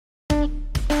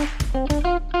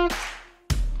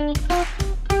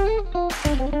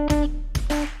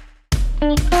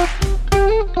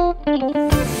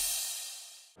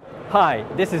Hi,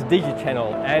 this is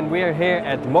DIGI-Channel and we're here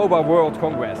at Mobile World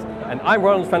Congress. And I'm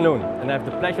Ronald from Loon and I have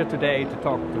the pleasure today to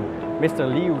talk to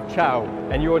Mr. Chao.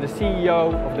 And you're the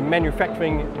CEO of the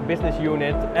manufacturing business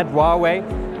unit at Huawei.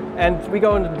 And we're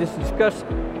going to discuss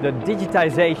the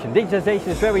digitization. Digitization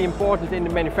is very important in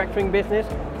the manufacturing business.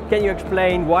 Can you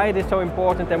explain why it is so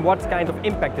important and what kind of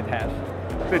impact it has?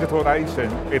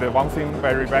 Digitalization is advancing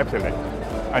very rapidly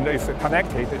and is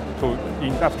connected to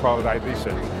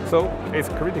industrialization. So it's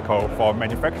critical for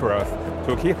manufacturers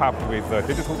to keep up with the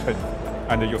digital trend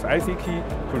and use ICT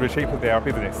to reshape their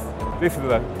business. This is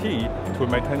the key to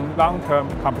maintain long-term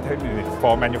competitiveness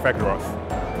for manufacturers.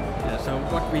 So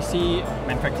what we see,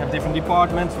 manufacturers have different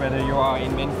departments, whether you are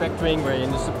in manufacturing, whether you're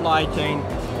in the supply chain,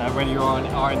 whether you are in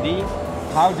R&D.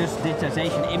 How does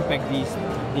digitization impact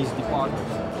these departments?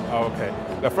 Okay,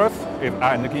 the first is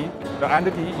R&D. The R&D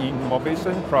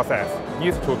innovation process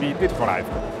needs to be digitalized.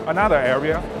 Another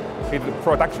area is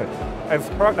production. As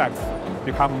products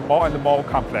become more and more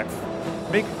complex,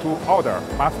 make to order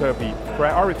must be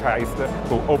prioritized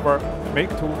to over make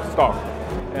to stock.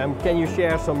 Can you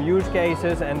share some use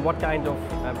cases and what kind of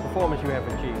performance you have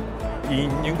achieved?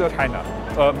 In China,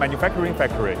 a manufacturing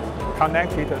factory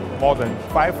connected more than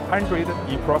 500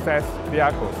 in-process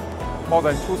vehicles, more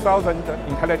than 2,000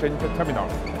 intelligent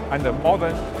terminals, and more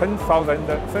than 10,000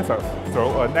 sensors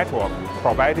through a network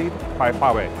provided by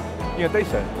Huawei. In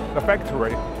addition, the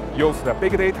factory used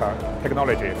big data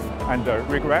technologies and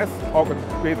regress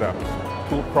algorithms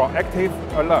to proactive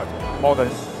alert more than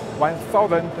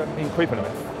 1,000 equipment,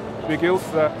 reduce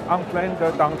the unplanned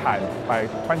downtime by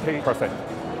 20%.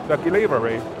 The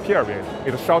delivery period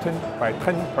is shortened by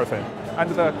 10%, and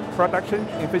the production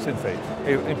efficiency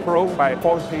is improved by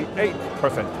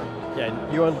 48%.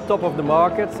 Yeah, you're on top of the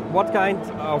market. What kind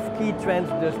of key trends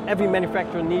does every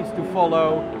manufacturer needs to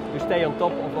follow to stay on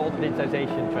top of all the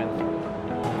digitization trends?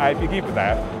 I believe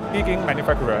that leading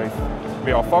manufacturers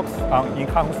will focus on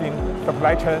enhancing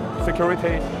supply chain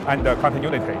security and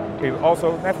continuity. It is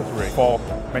also necessary for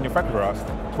manufacturers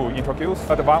to introduce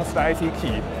advanced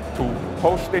ICT to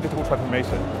push digital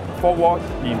transformation forward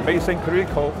in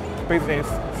mission-critical business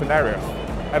scenarios.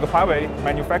 At Huawei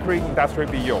Manufacturing Industry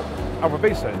BU, our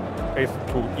vision is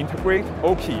to integrate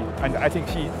OT and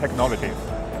ICT technologies,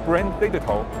 bring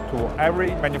digital to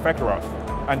every manufacturer,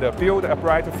 and build a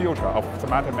bright future of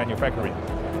smart manufacturing.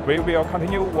 We will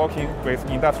continue working with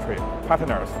industry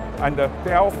partners and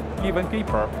delve even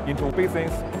deeper into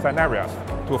business scenarios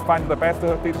to find the best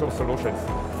digital solutions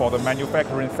for the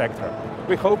manufacturing sector.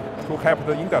 We hope to help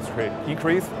the industry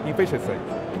increase efficiency,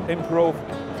 improve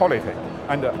quality,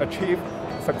 and achieve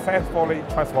successful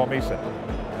transformation.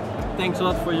 Thanks a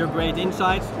lot for your great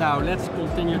insights. Now let's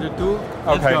continue the tour.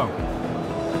 Let's go.